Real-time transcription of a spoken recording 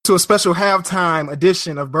to a special halftime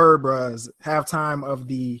edition of Bird Bros. Halftime of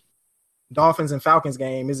the Dolphins and Falcons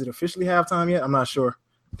game. Is it officially halftime yet? I'm not sure.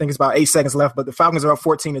 I think it's about 8 seconds left, but the Falcons are up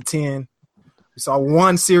 14-10. We saw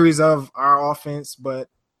one series of our offense, but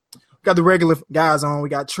we got the regular guys on. We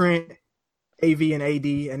got Trent, AV, and AD,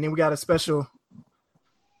 and then we got a special.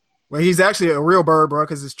 Well, he's actually a real Bird Bro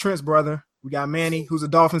because it's Trent's brother. We got Manny, who's a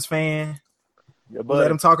Dolphins fan. Yeah, we'll let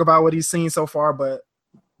him talk about what he's seen so far, but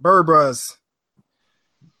Bird Bros.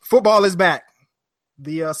 Football is back.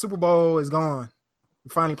 The Super Bowl is gone.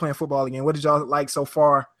 We're finally playing football again. What did y'all like so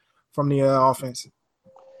far from the offense?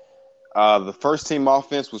 The first team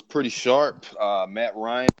offense was pretty sharp. Matt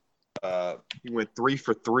Ryan, he went 3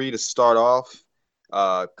 for 3 to start off.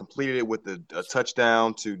 Completed it with a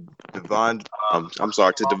touchdown to Devontae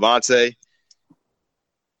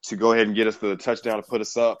to go ahead and get us the touchdown to put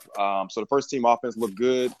us up. So the first team offense looked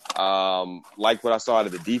good. Like what I saw out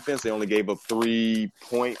of the defense, they only gave up 3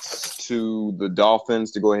 points to the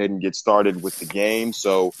Dolphins to go ahead and get started with the game.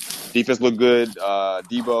 So defense looked good.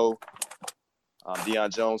 Debo,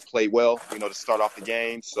 Deion Jones played well, to start off the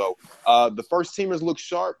game. So the first teamers look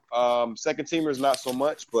sharp. Second teamers not so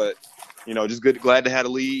much, but just good. Glad to have a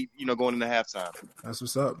lead, going into halftime. That's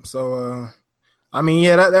what's up. So,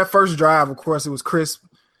 that first drive, of course, it was crisp.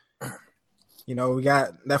 We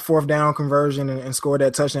got that fourth down conversion and scored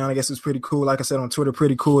that touchdown. I guess it was pretty cool. Like I said on Twitter,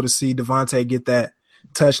 pretty cool to see Devontae get that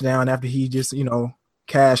touchdown after he just,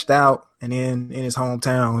 cashed out and in his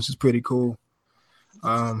hometown, which is pretty cool.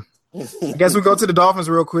 I guess we'll go to the Dolphins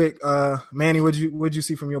real quick. Manny, what'd you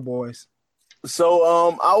see from your boys? So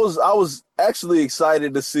I was actually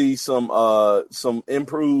excited to see some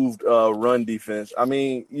improved run defense. I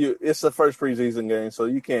mean, it's the first preseason game, so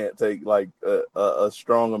you can't take like a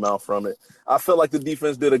strong amount from it. I felt like the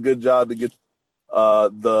defense did a good job to get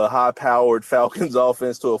the high-powered Falcons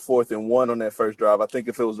offense to a 4th and 1 on that first drive. I think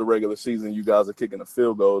if it was the regular season, you guys are kicking a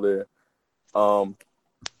field goal there. I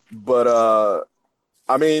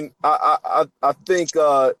think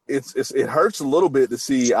it hurts a little bit to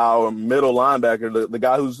see our middle linebacker, the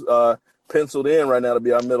guy who's penciled in right now to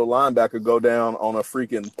be our middle linebacker, go down on a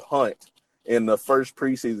freaking punt in the first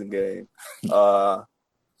preseason game.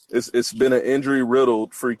 It's been an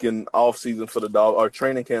injury-riddled freaking offseason for or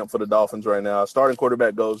training camp for the Dolphins right now. Our starting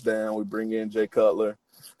quarterback goes down. We bring in Jay Cutler.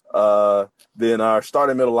 Then our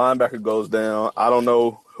starting middle linebacker goes down. I don't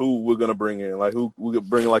know who we're going to bring in. Like, who we could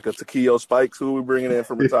bring, like a Takeo Spikes, who we're bringing in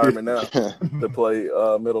from retirement now to play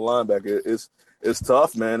middle linebacker. It's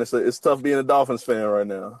tough, man. It's tough being a Dolphins fan right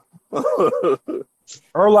now.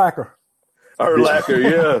 Urlacher,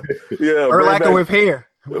 yeah. Urlacher with hair.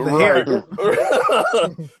 Right.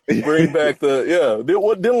 Bring back Didn't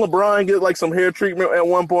LeBron get like some hair treatment at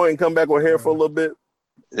one point and come back with hair for a little bit?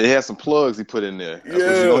 It has some plugs he put in there.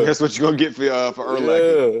 That's what you're gonna get for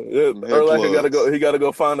Urlacher. Yeah. Urlacher gotta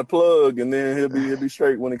go find a plug, and then he'll be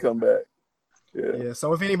straight when he come back. Yeah.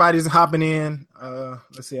 So if anybody's hopping in,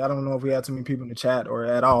 let's see. I don't know if we have too many people in the chat or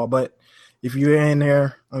at all, but if you're in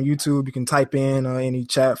there on YouTube, you can type in any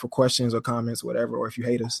chat for questions or comments, whatever, or if you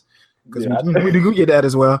hate us, because we do get that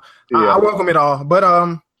as well. I welcome it all. But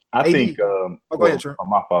I think. Go ahead, Trent.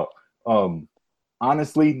 My fault.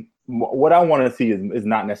 Honestly, what I want to see is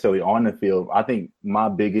not necessarily on the field. I think my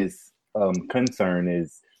biggest concern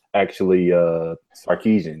is actually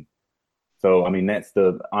Sarkisian. So, that's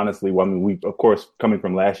we, of course, coming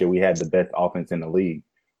from last year, we had the best offense in the league.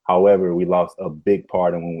 However, we lost a big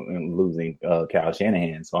part in losing Kyle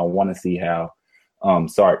Shanahan. So I want to see how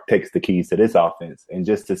Sark takes the keys to this offense. And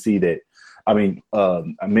just to see that,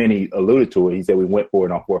 Manny alluded to it. He said we went for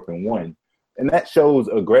it on 4th and 1. And that shows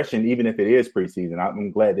aggression, even if it is preseason.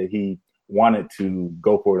 I'm glad that he wanted to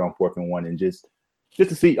go for it on 4th and 1 and just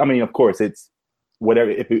to see. Of course, it's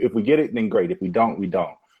whatever. If we get it, then great. If we don't, we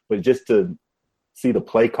don't. But just to see the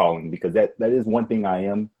play calling, because that is one thing I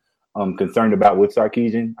am concerned about with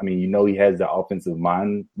Sarkisian. He has the offensive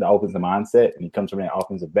mindset, and he comes from that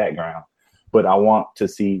offensive background. But I want to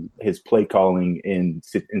see his play calling in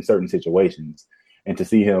certain situations, and to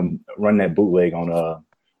see him run that bootleg on a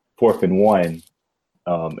 4th and 1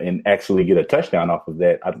 and actually get a touchdown off of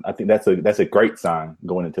that. I think that's a great sign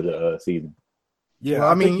going into the season.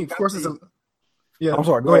 Yeah, well, of course it's a. Yeah, I'm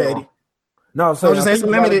sorry. Go ahead, Eddie. No, so just it's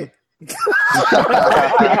limited.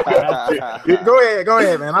 Go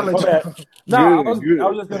ahead, man. I'll let you. No, I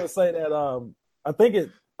was just gonna say that I think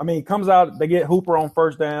it comes out, they get Hooper on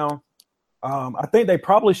first down. I think they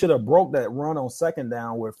probably should have broke that run on second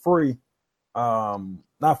down with Free.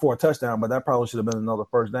 Not for a touchdown, but that probably should have been another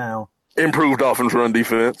first down. Improved offense run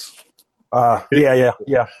defense.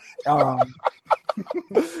 Yeah.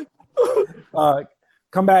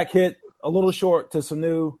 Comeback hit a little short to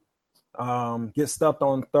Sanu, get stuffed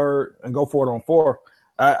on third, and go for it on fourth.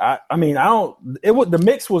 I mean, I don't. The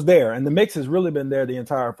mix was there, and the mix has really been there the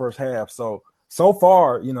entire first half. So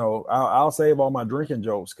far, you know, I'll save all my drinking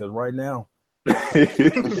jokes because right now, looking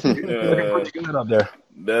pretty good up there.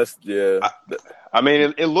 That's I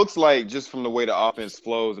mean, it looks like just from the way the offense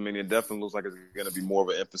flows. I mean, it definitely looks like it's going to be more of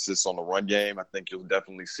an emphasis on the run game. I think you'll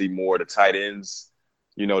definitely see more of the tight ends,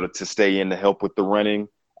 you know, to stay in to help with the running,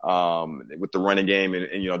 with the running game,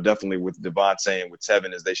 and you know, definitely with Devontae and with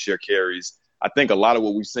Tevin as they share carries. I think a lot of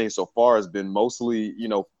what we've seen so far has been mostly, you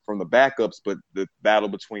know, from the backups, but the battle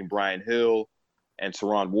between Brian Hill and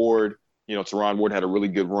Teron Ward. You know, Teron Ward had a really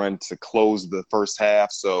good run to close the first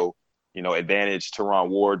half, so, you know, advantage Teron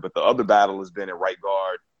Ward. But the other battle has been at right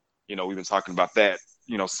guard. You know, we've been talking about that,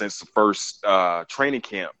 you know, since the first training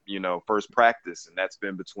camp, you know, first practice, and that's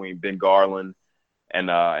been between Ben Garland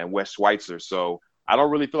and Wes Schweitzer. So I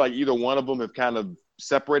don't really feel like either one of them have kind of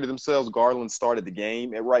separated themselves. Garland started the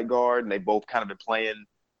game at right guard, and they both kind of been playing.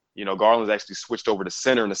 You know, Garland's actually switched over to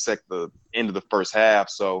center in the end of the first half.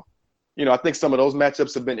 So, you know, I think some of those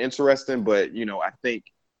matchups have been interesting, but, you know, I think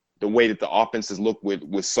the way that the offenses look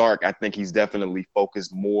with Sark, I think he's definitely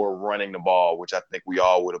focused more running the ball, which I think we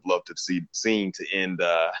all would have loved to have seen to end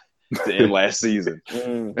last season.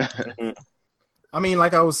 I mean,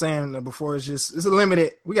 like I was saying before, it's a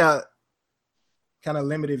limited. We got kind of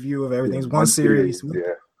limited view of everything. It's one series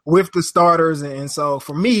with the starters, and so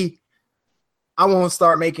for me, I won't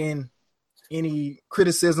start making any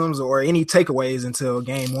criticisms or any takeaways until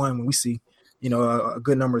game one when we see, you know, a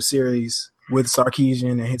good number of series with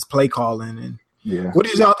Sarkisian and his play calling. And what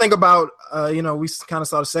did y'all think about? You know, we kind of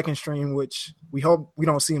saw the second string, which we hope we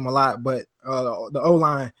don't see him a lot, but the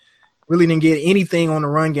O-line really didn't get anything on the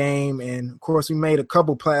run game, and of course we made a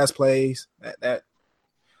couple pass plays that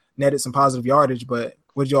netted some positive yardage. But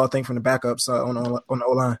what did y'all think from the backups on the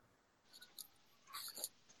O-line?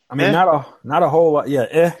 I mean, not a whole lot.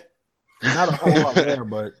 Yeah, not a whole lot there,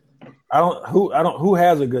 but who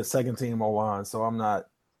has a good second team O-line, so I'm not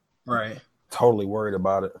totally worried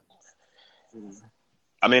about it.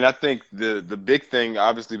 I mean, I think the big thing,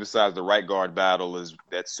 obviously, besides the right guard battle, is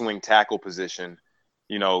that swing tackle position.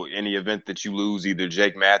 You know, in the event that you lose either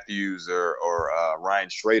Jake Matthews or Ryan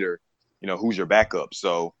Schrader, you know, who's your backup?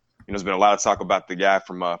 So, you know, there's been a lot of talk about the guy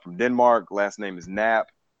from Denmark. Last name is Knapp.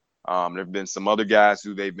 There have been some other guys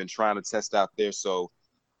who they've been trying to test out there. So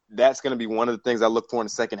that's going to be one of the things I look for in the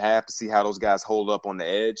second half to see how those guys hold up on the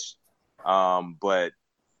edge. But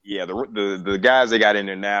yeah, the guys they got in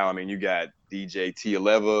there now. I mean, you got DJ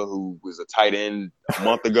Tialeva, who was a tight end a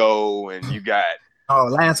month ago, and you got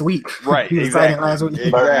last week, right? He was exactly. Last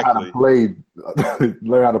week. Learn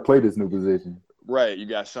how to play this new position. Right. You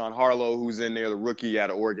got Sean Harlow, who's in there, the rookie out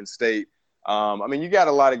of Oregon State. I mean, you got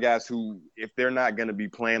a lot of guys who, if they're not going to be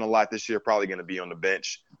playing a lot this year, probably going to be on the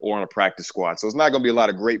bench or on a practice squad. So it's not going to be a lot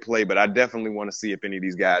of great play, but I definitely want to see if any of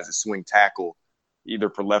these guys that swing tackle, either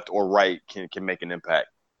for left or right, can make an impact.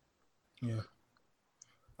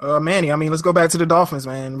 Yeah. Manny, I mean, let's go back to the Dolphins,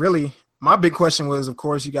 man. Really, my big question was, of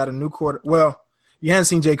course, you got a new quarter. Well, you haven't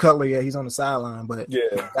seen Jay Cutler yet. He's on the sideline, but you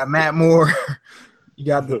got Matt Moore. You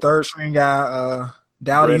got the third string guy,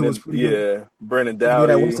 Dowdy, who was pretty good. Brennan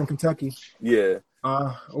Dowdy. At Western Kentucky. Yeah.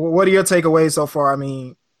 What are your takeaways so far? I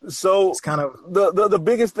mean, so it's kind of the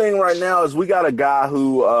biggest thing right now is we got a guy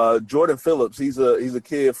who Jordan Phillips. He's a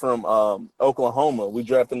kid from Oklahoma. We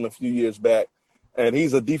drafted him a few years back, and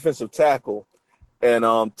he's a defensive tackle.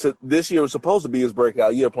 And this year was supposed to be his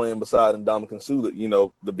breakout year, playing beside Ndamukong Suh. You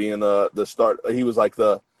know, being the start. He was like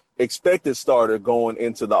the expected starter going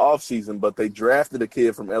into the offseason, but they drafted a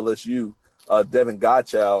kid from LSU, Devin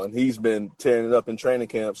Godchow, and he's been tearing it up in training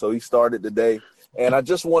camp. So he started today, and I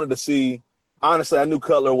just wanted to see. Honestly, I knew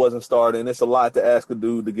Cutler wasn't starting. It's a lot to ask a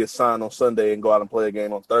dude to get signed on Sunday and go out and play a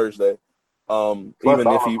game on Thursday. Even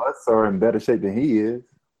if he are in better shape than he is.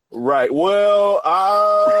 Right. Well,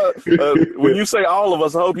 when you say all of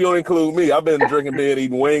us, I hope you don't include me. I've been drinking beer and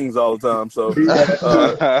eating wings all the time. So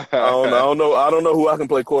I don't know who I can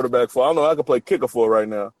play quarterback for. I don't know who I can play kicker for right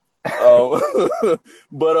now.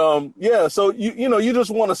 Yeah. So you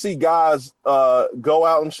just want to see guys go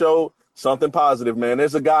out and show something positive, man.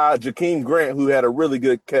 There's a guy, Jakeem Grant, who had a really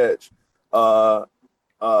good catch. I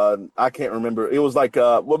can't remember. It was like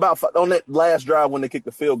about on that last drive when they kicked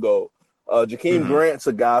the field goal. Jakeem Grant's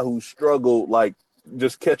a guy who struggled, like,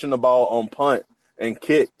 just catching the ball on punt and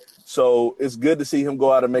kick. So it's good to see him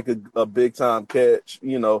go out and make a big-time catch.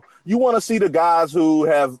 You know, you want to see the guys who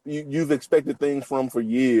you've expected things from for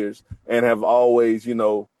years and have always,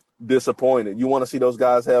 disappointed. You want to see those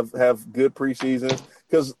guys have good preseasons.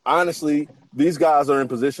 because honestly, these guys are in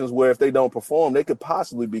positions where if they don't perform, they could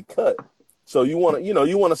possibly be cut. So you want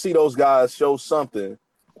to see those guys show something,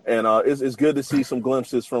 and it's good to see some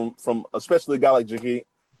glimpses from especially a guy like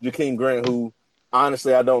Jakeem Grant, who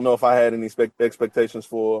honestly I don't know if I had any expectations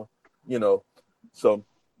for, So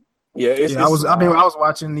yeah, I was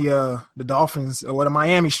watching the Dolphins or the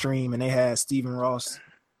Miami stream, and they had Stephen Ross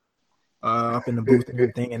up in the booth and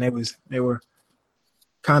everything, and they were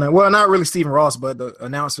kind of, well, not really Stephen Ross, but the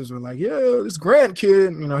announcers were like, yeah, this Grant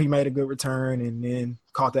kid, he made a good return and then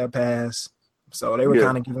caught that pass. So they were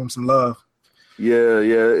kind of giving him some love. Yeah.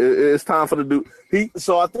 It's time for the dude.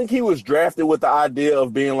 So I think he was drafted with the idea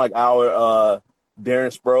of being like our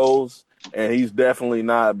Darren Sproles, and he's definitely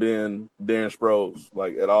not been Darren Sproles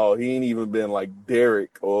like at all. He ain't even been like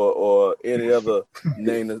Derek or any other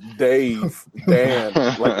name, Dave, Dan,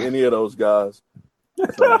 like any of those guys.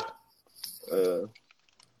 So,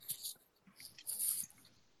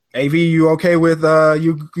 AV, you okay with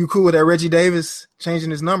you cool with that Reggie Davis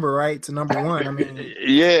changing his number, right, to number 1? I mean,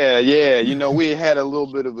 yeah. We had a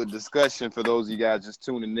little bit of a discussion for those of you guys just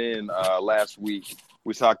tuning in last week.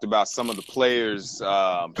 We talked about some of the players.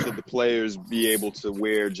 Should the players be able to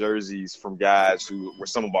wear jerseys from guys who were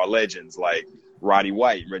some of our legends, like Roddy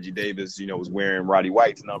White? Reggie Davis, was wearing Roddy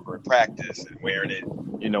White's number in practice and wearing it,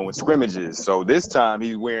 in scrimmages. So this time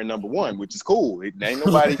he's wearing number 1, which is cool. Ain't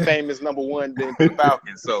nobody famous number 1 been to the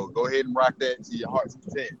Falcons. So go ahead and rock that to your heart's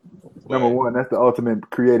content. Number 1, that's the ultimate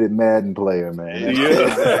created Madden player, man.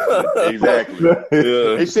 Yeah, exactly.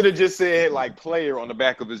 Yeah. They should have just said like player on the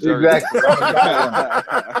back of his jersey. Exactly.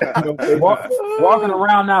 Walking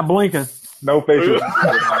around not blinking. No facial.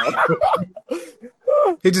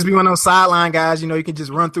 He'd just be one of those sideline guys, you can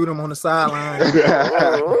just run through them on the sideline.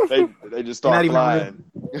 they just start flying.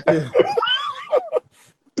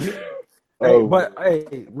 But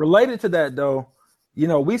related to that though,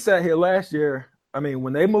 we sat here last year. I mean,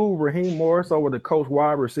 when they moved Raheem Morris over to coach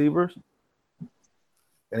wide receivers,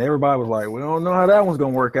 and everybody was like, we don't know how that one's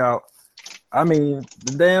going to work out. I mean,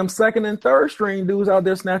 the damn second and third string dudes out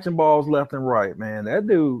there snatching balls left and right, man. That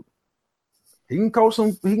dude, he can coach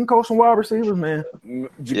some wide receivers, man.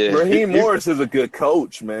 Yeah. Raheem Morris is a good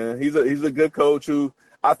coach, man. He's a good coach who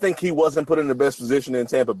I think he wasn't put in the best position in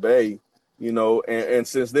Tampa Bay, and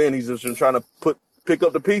since then he's just been trying to pick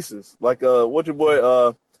up the pieces. Like what your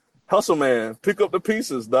boy Hustle Man, pick up the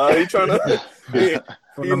pieces, dog. He trying to,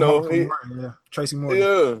 Tracy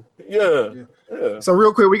Morgan. Yeah. So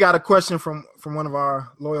real quick, we got a question from one of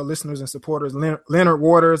our loyal listeners and supporters, Leonard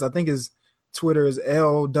Waters. I think his Twitter is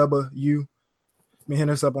LW. Been hitting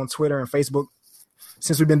us up on Twitter and Facebook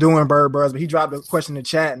since we've been doing Bird Bros. But he dropped a question in the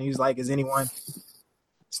chat, and he was like, "Is anyone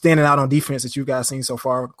standing out on defense that you guys seen so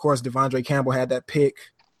far?" Of course, Devondre Campbell had that pick,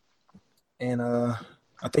 and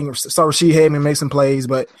I think saw Rasheed Hageman make some plays,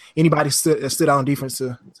 but anybody stood out on defense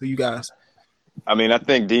to you guys? I mean, I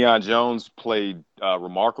think Deion Jones played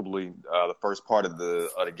remarkably the first part of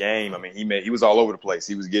the game. I mean, he was all over the place.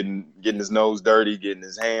 He was getting his nose dirty, getting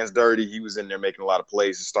his hands dirty. He was in there making a lot of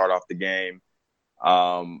plays to start off the game.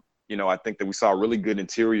 I think that we saw a really good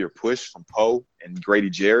interior push from Poe and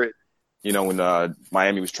Grady Jarrett. When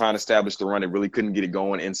Miami was trying to establish the run, they really couldn't get it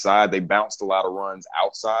going inside. They bounced a lot of runs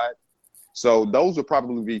outside. So those would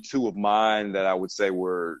probably be 2 of mine that I would say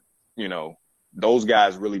were, those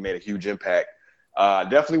guys really made a huge impact.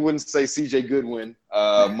 Definitely wouldn't say C.J. Goodwin,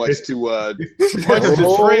 much to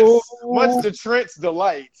Trent's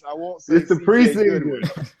delight. I won't say it's the preseason.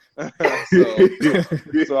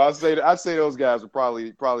 so I'd say those guys are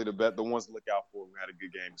probably the ones to look out for who had a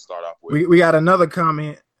good game to start off with. We got another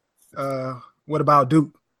comment. What about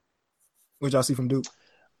Duke? What y'all see from Duke?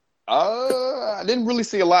 I didn't really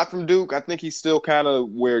see a lot from Duke. I think he's still kind of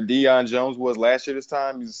where Deion Jones was last year this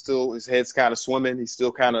time. His head's kind of swimming. He's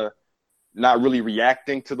still kind of not really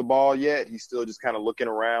reacting to the ball yet. He's still just kind of looking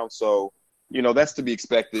around. So, that's to be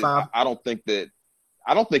expected. I don't think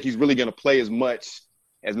he's really going to play as much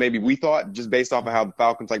as maybe we thought, just based off of how the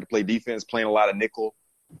Falcons like to play defense, playing a lot of nickel.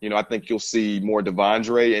 I think you'll see more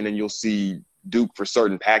Devondre, and then you'll see Duke for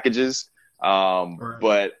certain packages. Right.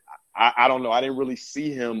 But I don't know. I didn't really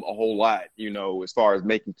see him a whole lot, as far as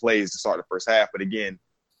making plays to start the first half. But again,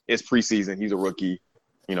 it's preseason. He's a rookie.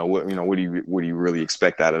 What do you really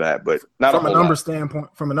expect out of that? But not from a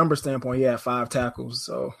number standpoint, he had 5 tackles.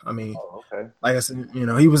 So I mean, like I said,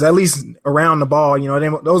 he was at least around the ball.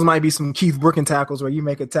 Those might be some Keith Brooken tackles where you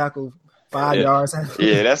make a tackle 5 yards.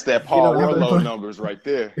 Yeah, that's that Paul Rollo numbers right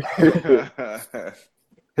there.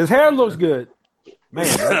 His hair looks good, man.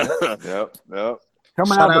 Yep.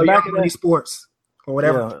 Coming out the back of that sports or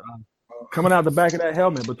whatever. Coming out the back of that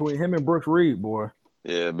helmet between him and Brooks Reed, boy.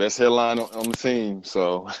 Yeah, best headline on the team.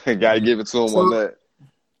 So got to give it to him on that.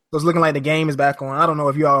 So it's looking like the game is back on. I don't know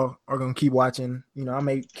if y'all are gonna keep watching. You know, I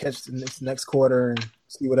may catch the next quarter and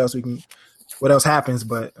see what else happens.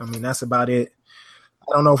 But I mean, that's about it.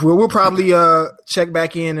 I don't know if we'll probably check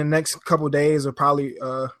back in the next couple of days or probably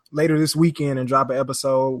later this weekend and drop an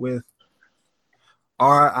episode with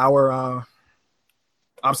our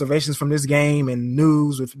observations from this game and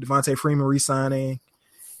news with Devontae Freeman re-signing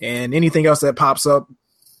and anything else that pops up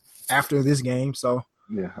after this game. So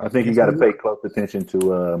yeah, I think you got to pay close attention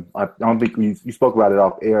to. I don't think you spoke about it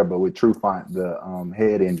off air, but with Trufant, the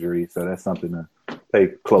head injury, so that's something to pay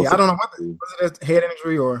close. Yeah, I don't know was it a head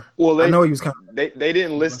injury or. Well, I know he was kind of. They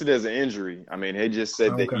didn't list it as an injury. I mean, they just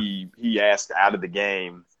said that he asked out of the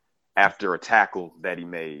game after a tackle that he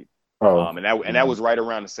made. And that was right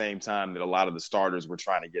around the same time that a lot of the starters were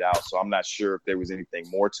trying to get out. So I'm not sure if there was anything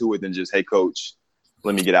more to it than just, hey, coach,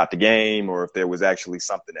 let me get out the game, or if there was actually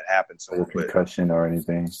something that happened to him. Concussion or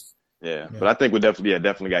anything. Yeah, but I think we definitely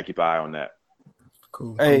got to keep an eye on that.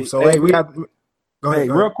 Cool. Hey, so we got. Go ahead.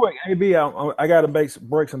 Real quick, AB, I got to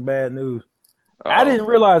break some bad news. I didn't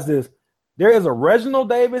realize this. There is a Reginald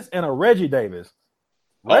Davis and a Reggie Davis.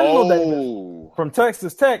 Reginald Davis from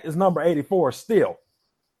Texas Tech is number 84 still.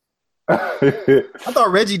 I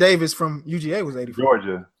thought Reggie Davis from UGA was 84.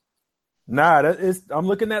 Georgia. Nah, I'm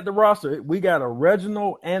looking at the roster. We got a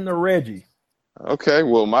Reginald and a Reggie. Okay,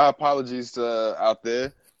 well, my apologies out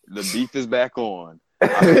there. The beef is back on.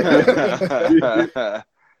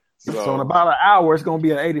 So in about an hour, it's going to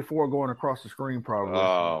be an 84 going across the screen probably.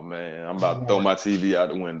 Oh, man. I'm about to throw my TV out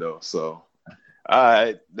the window. So, all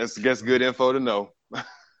right. That's good info to know.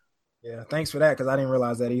 Yeah, thanks for that because I didn't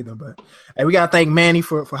realize that either. But hey, we got to thank Manny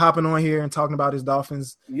for hopping on here and talking about his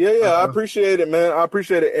Dolphins. Yeah, I appreciate it, man. I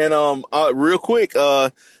appreciate it. And real quick,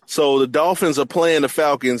 so the Dolphins are playing the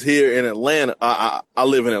Falcons here in Atlanta. I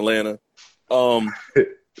live in Atlanta.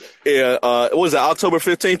 Yeah, was it October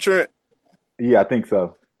 15th, Trent? Yeah, I think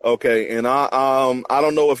so. Okay, and I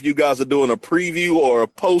don't know if you guys are doing a preview or a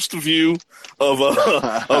post view of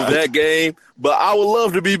that game, but I would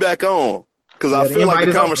love to be back on because I feel like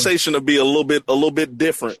the conversation will be a little bit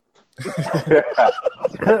different. Yeah,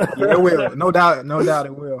 it will. No doubt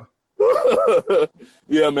it will.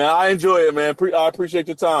 Yeah, man, I enjoy it, man. I appreciate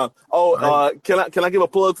your time. Oh, can I give a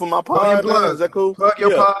plug for my pod? Is that cool? Plug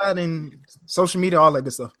your pod and social media, all that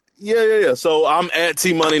good stuff. Yeah. So I'm at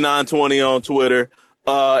TMoney920 on Twitter.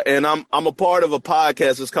 And I'm a part of a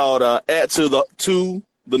podcast. It's called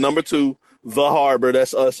the number 2 The Harbor.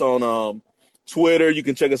 That's us on Twitter. You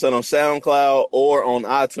can check us out on SoundCloud or on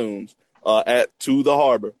iTunes at To The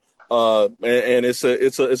Harbor. And it's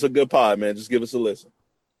a good pod, man. Just give us a listen.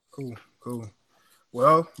 Cool.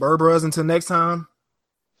 Well, Bird Bros, until next time,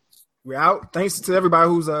 we're out. Thanks to everybody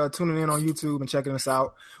who's tuning in on YouTube and checking us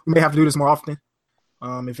out. We may have to do this more often.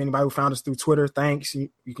 If anybody who found us through Twitter, thanks. You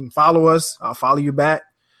can follow us. I'll follow you back.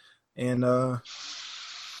 And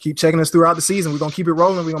keep checking us throughout the season. We're going to keep it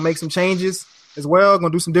rolling. We're going to make some changes as well.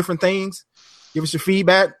 Going to do some different things. Give us your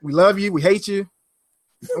feedback. We love you. We hate you.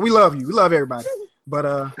 We love you. We love everybody.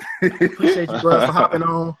 But appreciate you, bro, for hopping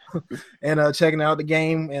on and checking out the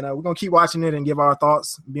game. And we're going to keep watching it and give our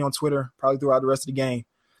thoughts. Be on Twitter probably throughout the rest of the game.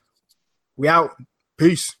 We out.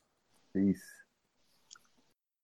 Peace.